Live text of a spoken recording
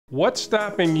What's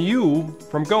stopping you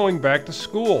from going back to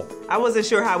school? I wasn't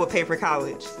sure how I would pay for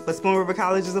college, but Spoon River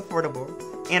College is affordable,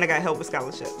 and I got help with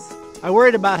scholarships. I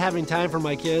worried about having time for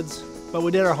my kids, but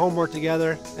we did our homework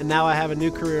together, and now I have a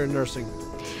new career in nursing.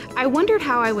 I wondered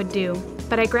how I would do,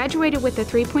 but I graduated with a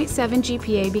 3.7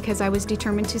 GPA because I was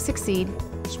determined to succeed.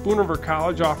 Spoon River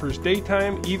College offers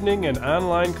daytime, evening, and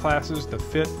online classes to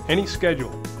fit any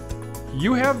schedule.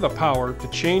 You have the power to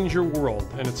change your world,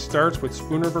 and it starts with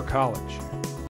Spoon River College.